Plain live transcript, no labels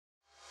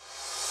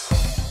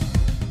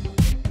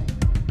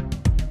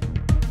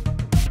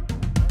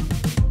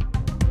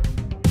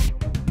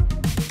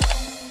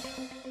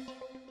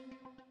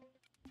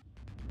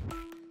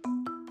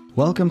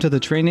Welcome to the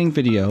training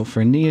video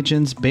for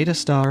Neogen's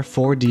BetaStar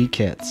 4D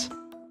kits.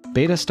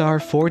 BetaStar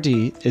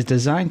 4D is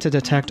designed to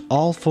detect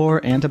all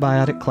 4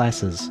 antibiotic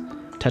classes: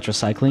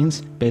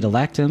 tetracyclines,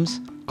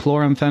 beta-lactams,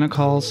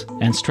 chloramphenicals,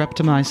 and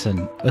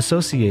streptomycin,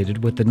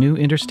 associated with the new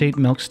interstate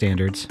milk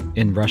standards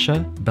in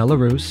Russia,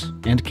 Belarus,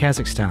 and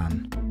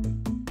Kazakhstan.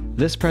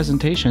 This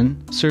presentation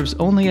serves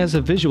only as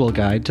a visual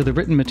guide to the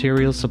written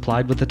materials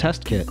supplied with the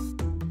test kit.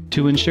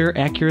 To ensure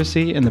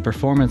accuracy in the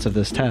performance of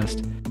this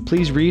test,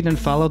 please read and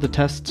follow the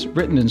test's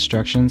written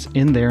instructions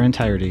in their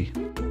entirety.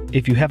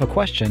 If you have a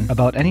question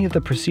about any of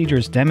the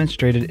procedures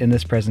demonstrated in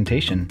this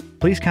presentation,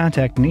 please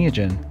contact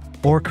Neogen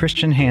or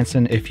Christian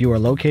Hansen if you are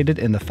located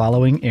in the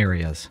following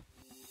areas.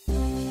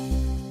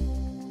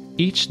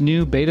 Each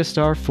new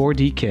BetaStar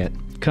 4D kit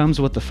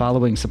comes with the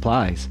following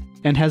supplies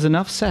and has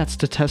enough sets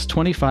to test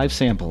 25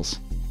 samples: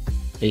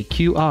 a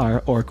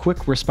QR or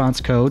quick response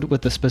code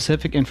with the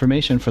specific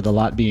information for the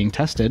lot being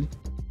tested,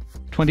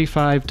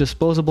 25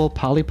 disposable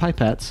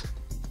polypipettes,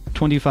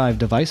 25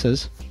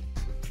 devices,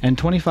 and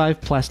 25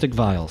 plastic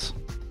vials.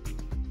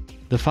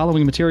 The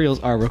following materials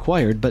are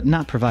required but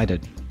not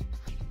provided: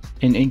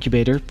 an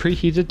incubator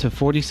preheated to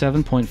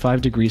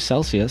 47.5 degrees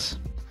Celsius,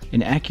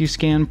 an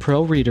AccuScan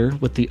Pro reader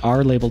with the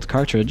R-labeled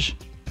cartridge,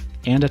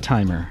 and a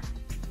timer.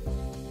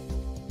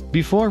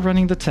 Before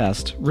running the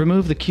test,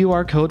 remove the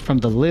QR code from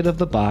the lid of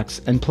the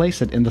box and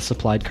place it in the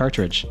supplied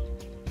cartridge.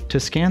 To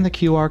scan the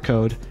QR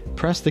code,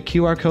 press the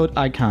QR code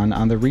icon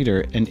on the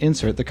reader and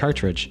insert the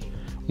cartridge.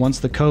 Once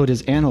the code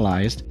is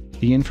analyzed,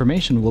 the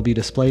information will be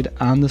displayed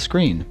on the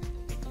screen.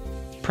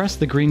 Press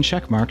the green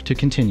check mark to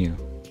continue.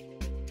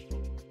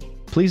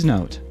 Please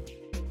note,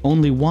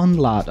 only one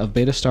lot of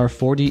BetaStar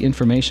 4D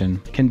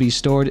information can be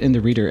stored in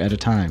the reader at a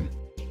time.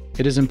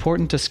 It is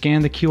important to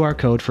scan the QR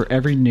code for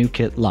every new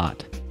kit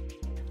lot.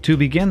 To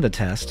begin the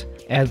test,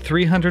 add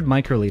 300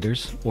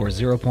 microliters or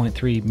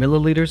 0.3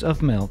 milliliters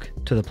of milk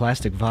to the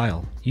plastic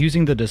vial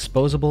using the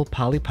disposable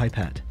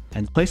polypipette,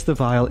 and place the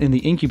vial in the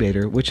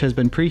incubator, which has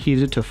been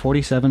preheated to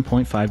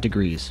 47.5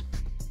 degrees.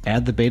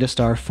 Add the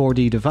BetaStar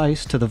 4D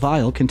device to the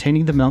vial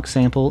containing the milk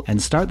sample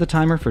and start the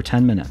timer for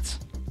 10 minutes.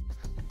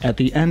 At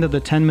the end of the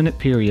 10-minute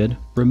period,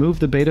 remove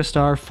the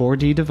BetaStar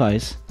 4D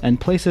device and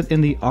place it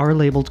in the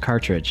R-labeled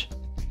cartridge.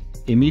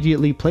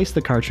 Immediately place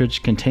the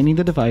cartridge containing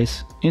the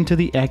device into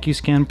the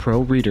AccuScan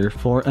Pro reader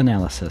for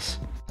analysis.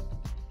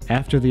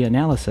 After the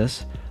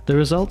analysis, the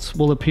results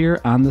will appear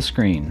on the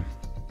screen.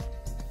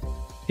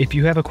 If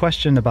you have a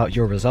question about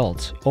your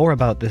results or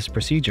about this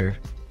procedure,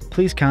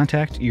 please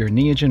contact your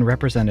Neogen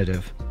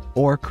representative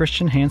or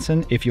Christian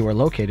Hansen if you are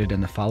located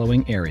in the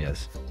following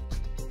areas.